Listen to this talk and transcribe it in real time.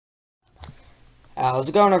How's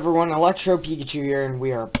it going, everyone? Electro Pikachu here, and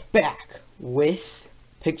we are back with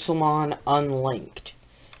Pixelmon Unlinked.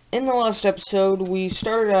 In the last episode, we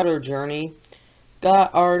started out our journey,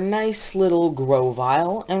 got our nice little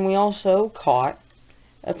Grovyle, and we also caught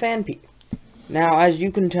a Fanpy. Now, as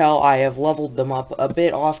you can tell, I have leveled them up a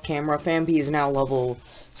bit off camera. Fanpy is now level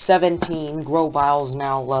 17, Grovyle is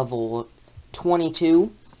now level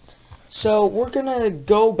 22. So, we're gonna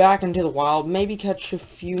go back into the wild, maybe catch a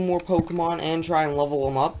few more Pokemon, and try and level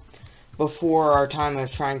them up before our time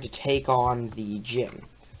of trying to take on the gym.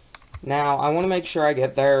 Now, I want to make sure I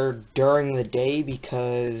get there during the day,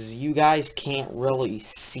 because you guys can't really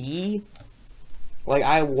see. Like,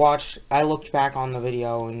 I looked back on the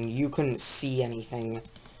video, and you couldn't see anything,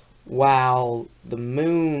 while the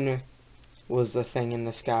moon was the thing in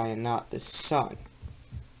the sky and not the sun.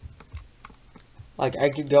 Like, I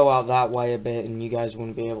could go out that way a bit and you guys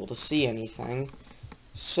wouldn't be able to see anything.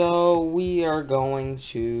 So, we are going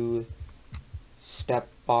to step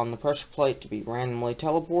on the pressure plate to be randomly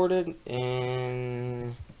teleported,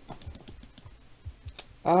 and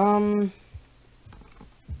that'll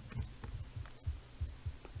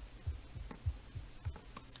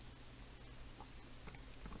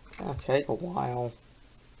take a while.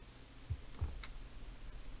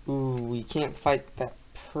 Ooh, we can't fight that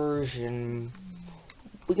Persian.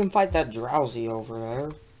 We can fight that Drowsy over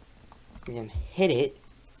there. We can hit it.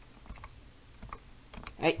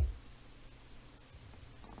 Hey.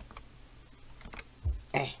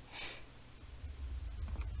 Eh.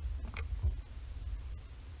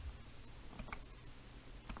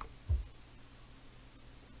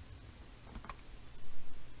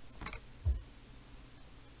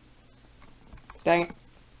 Dang it.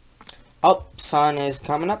 Oh, sun is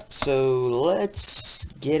coming up, so let's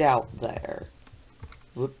get out there.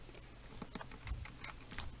 Whoop.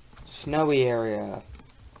 Snowy area.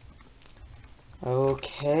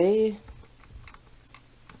 Okay.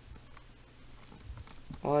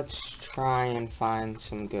 Let's try and find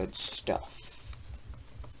some good stuff.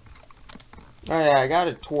 Oh yeah, I got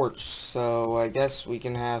a torch, so I guess we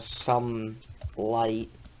can have some light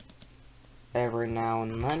every now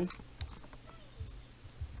and then.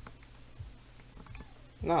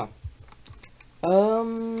 No.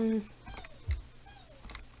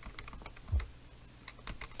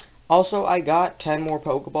 Also, I got 10 more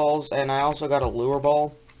Pokeballs, and I also got a Lure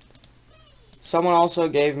Ball. Someone also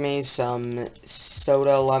gave me some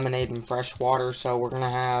soda, lemonade, and fresh water, so we're gonna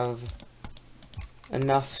have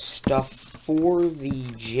enough stuff for the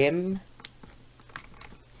gym.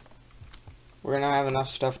 We're gonna have enough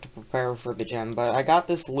stuff to prepare for the gym, but I got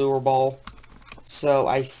this Lure Ball, so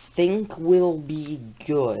I think we'll be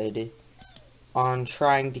good on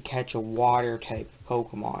trying to catch a water-type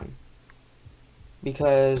Pokemon.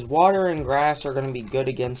 Because water and grass are going to be good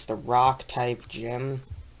against the rock-type gym.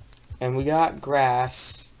 And we got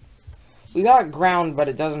grass. We got ground, but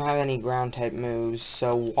it doesn't have any ground-type moves.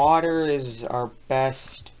 So water is our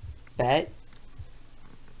best bet.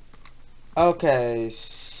 Okay.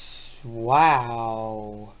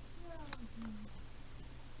 Wow.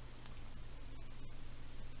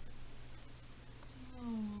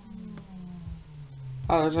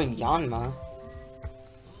 Oh, there's a Yanma.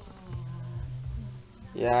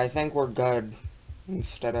 Yeah, I think we're good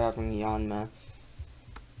instead of having Yanma.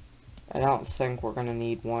 I don't think we're gonna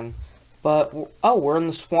need one. But, oh, we're in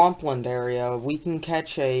the swampland area. We can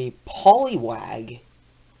catch a Poliwag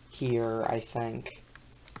here, I think.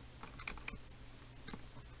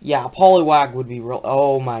 Yeah, Poliwag would be real.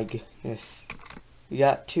 Oh my goodness. We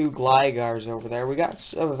got 2 Glygars over there. We got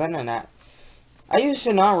a Venonat. I used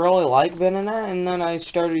to not really like Venonat, and then I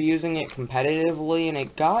started using it competitively, and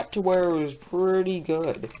it got to where it was pretty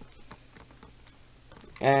good.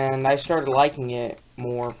 And I started liking it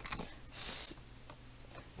more.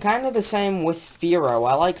 Kind of the same with Fearow.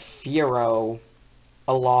 I like Fearow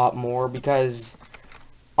a lot more, because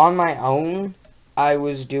on my own, I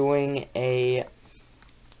was doing a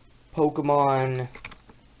Pokemon,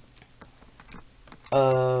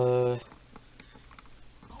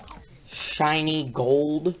 Shiny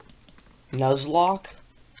Gold Nuzlocke,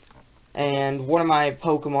 and one of my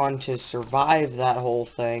Pokemon to survive that whole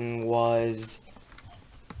thing was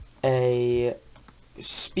a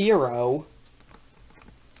Spearow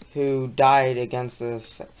who died against the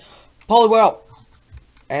Poliwag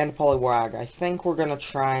and Poliwag. I think we're gonna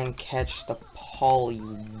try and catch the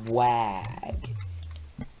Poliwag.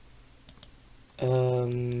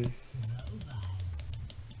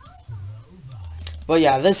 But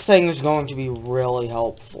yeah, this thing is going to be really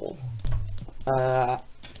helpful. Alright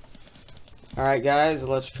guys,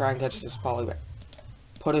 let's try and catch this Poliwag.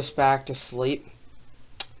 Put us back to sleep.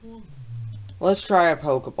 Let's try a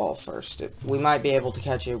Pokeball first. We might be able to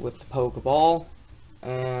catch it with the Pokeball.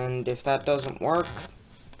 And if that doesn't work,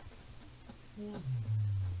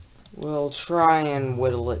 we'll try and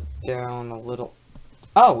whittle it down a little.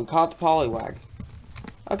 Oh, we caught the Poliwag.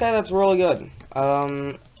 Okay, that's really good.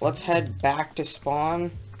 Let's head back to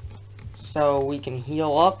spawn so we can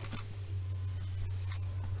heal up.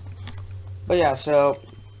 But yeah, so,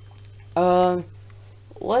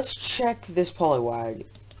 let's check this Poliwag.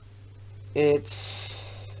 It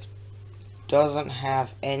doesn't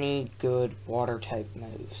have any good water type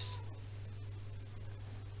moves.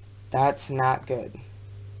 That's not good.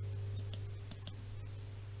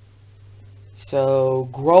 So,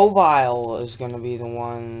 Grovyle is going to be the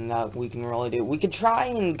one that we can really do. We could try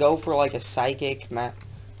and go for like a psychic,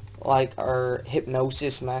 or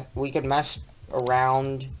hypnosis. We could mess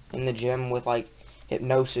around in the gym with like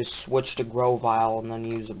hypnosis, switch to Grovyle, and then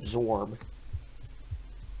use absorb.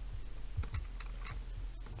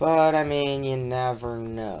 But, I mean, you never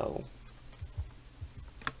know.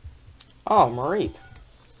 Oh, Mareep.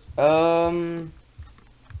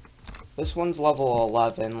 This one's level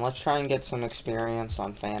 11. Let's try and get some experience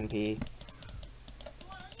on Fanpy.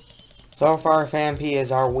 So far, Fanpy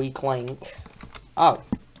is our weak link. Oh.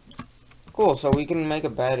 Cool, so we can make a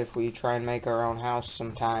bed if we try and make our own house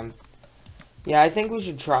sometime. Yeah, I think we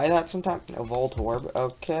should try that sometime. A Voltorb.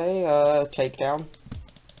 Okay, takedown.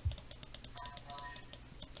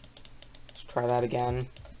 Try that again.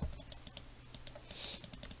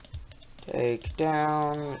 Take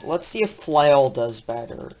down. Let's see if Flail does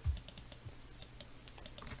better.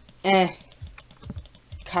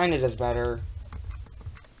 Kinda does better.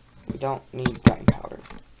 We don't need gunpowder.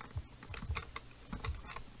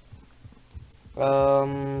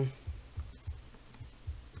 Oh,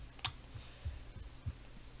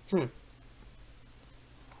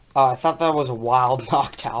 I thought that was a wild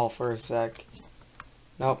Noctowl for a sec.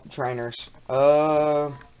 Nope, trainers.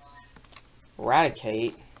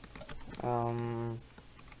 Eradicate.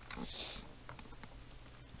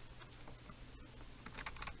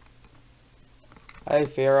 Hey,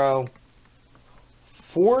 Pharaoh.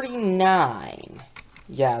 49.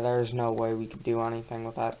 Yeah, there's no way we could do anything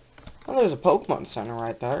with that. Oh, there's a Pokemon Center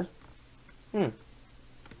right there.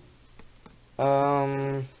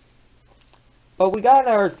 But we got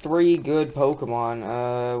our 3 good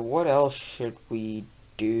Pokemon. What else should we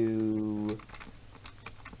do?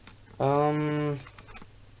 I'm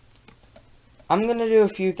gonna do a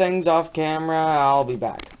few things off camera. I'll be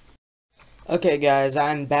back. Okay, guys,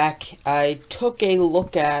 I'm back. I took a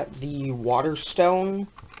look at the Water Stone,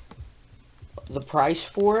 the price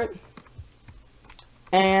for it,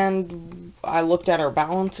 and I looked at our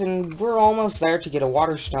balance, and we're almost there to get a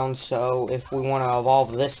Water Stone, so if we want to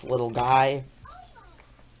evolve this little guy,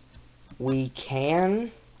 we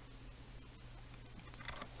can.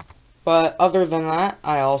 But other than that,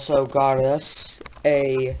 I also got us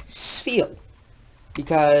a Spheal,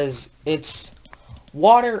 because it's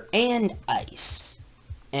water and ice,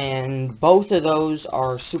 and both of those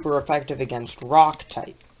are super effective against rock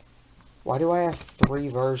type. Why do I have 3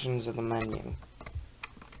 versions of the menu?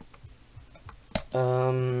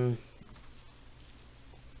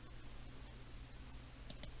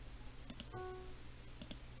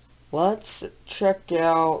 Let's check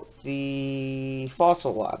out the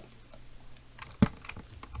fossil lab.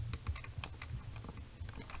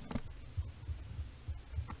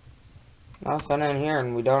 Nothing in here,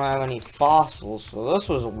 and we don't have any fossils, so this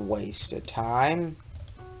was a waste of time.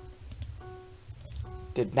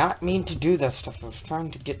 Did not mean to do this stuff. I was trying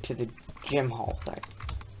to get to the gym hall thing.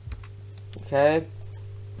 Okay.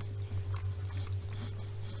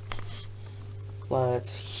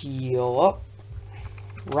 Let's heal up.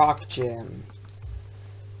 Rock gym.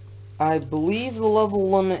 I believe the level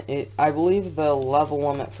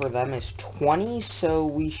limit for them is 20, so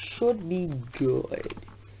we should be good.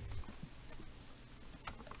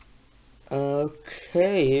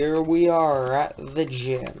 Okay, here we are at the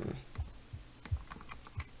gym.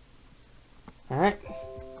 Alright.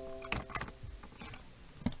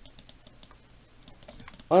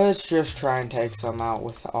 Let's just try and take some out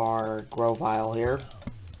with our Grovyle here.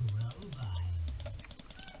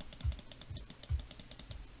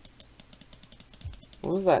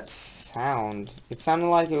 What was that sound? It sounded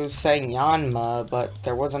like it was saying Yanma, but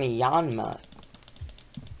there wasn't a Yanma.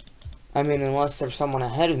 I mean, unless there's someone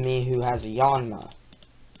ahead of me who has a Yanma.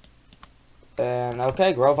 And,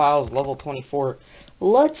 okay, Grovyle is level 24.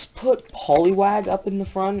 Let's put Poliwag up in the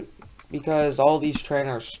front, because all these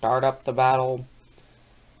trainers start up the battle.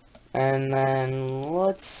 And then,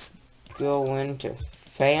 let's go into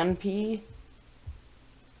Fanpy.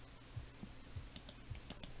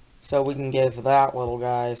 So we can give that little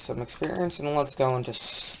guy some experience, and let's go into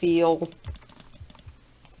Sphere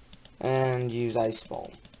and use Ice Ball.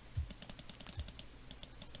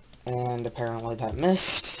 And apparently that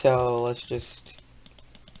missed, so let's just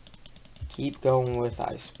keep going with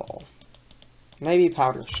Ice Ball. Maybe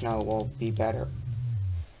Powder Snow will be better.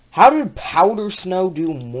 How did Powder Snow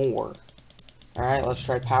do more? Alright, let's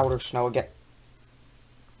try Powder Snow again.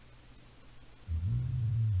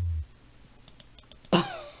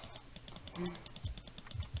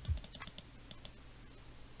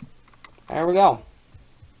 There we go.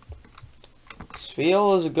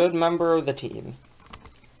 Sphere is a good member of the team.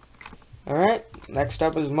 Alright, next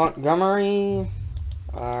up is Montgomery.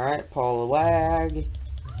 Alright, Poliwag.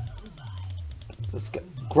 Let's go.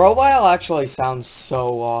 Grovyle actually sounds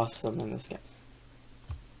so awesome in this game.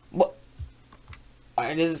 What?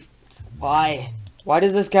 Why does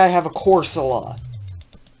this guy have a Corsola?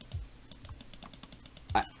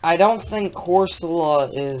 I don't think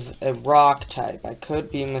Corsola is a rock type. I could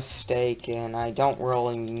be mistaken. I don't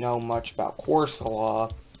really know much about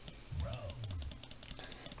Corsola.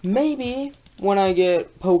 Maybe when I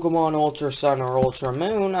get Pokemon Ultra Sun or Ultra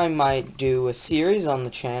Moon, I might do a series on the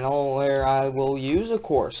channel where I will use a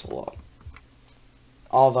Corsola.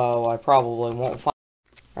 Although I probably won't find.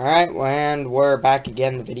 Alright, and we're back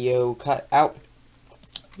again. The video cut out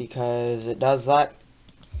because it does that.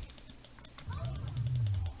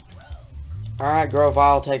 Alright,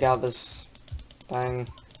 Grovyle, take out this thing.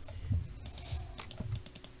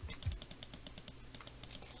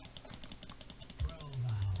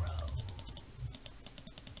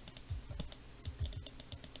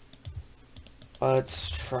 Let's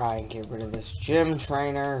try and get rid of this gym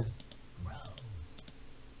trainer.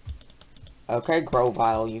 Okay,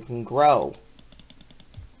 Grovyle, you can grow.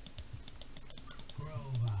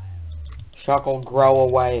 Shuckle, grow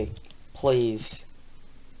away, please.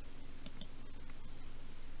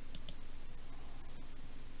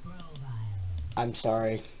 I'm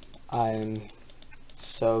sorry. I'm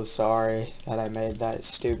so sorry that I made that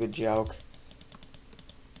stupid joke.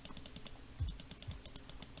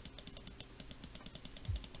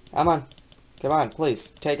 Come on. Come on,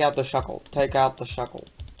 please. Take out the Shuckle. Take out the Shuckle.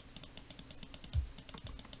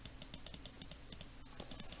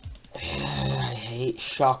 I hate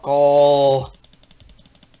Shuckle.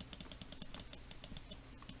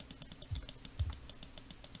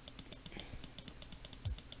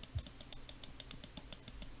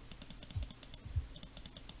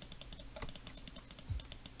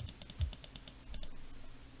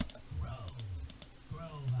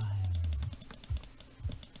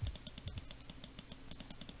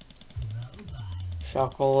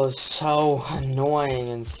 Shuckle is so annoying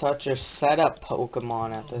and such a setup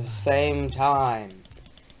Pokemon at the same time.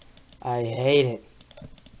 I hate it.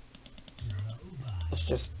 Let's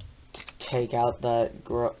just take out that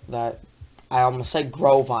I almost said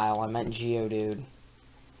Grovyle, I meant Geodude.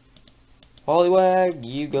 Poliwag,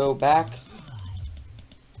 you go back.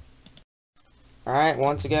 Alright,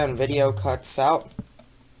 once again, video cuts out.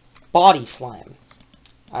 Body Slam.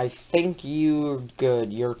 I think you're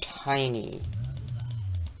good. You're tiny.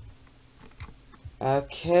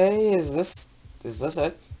 Okay, is this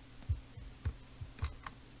it?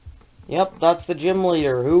 Yep, that's the gym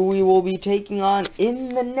leader, who we will be taking on in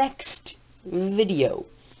the next video.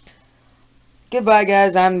 Goodbye,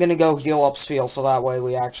 guys. I'm gonna go heal up Sphere so that way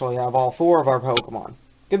we actually have all 4 of our Pokemon.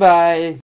 Goodbye.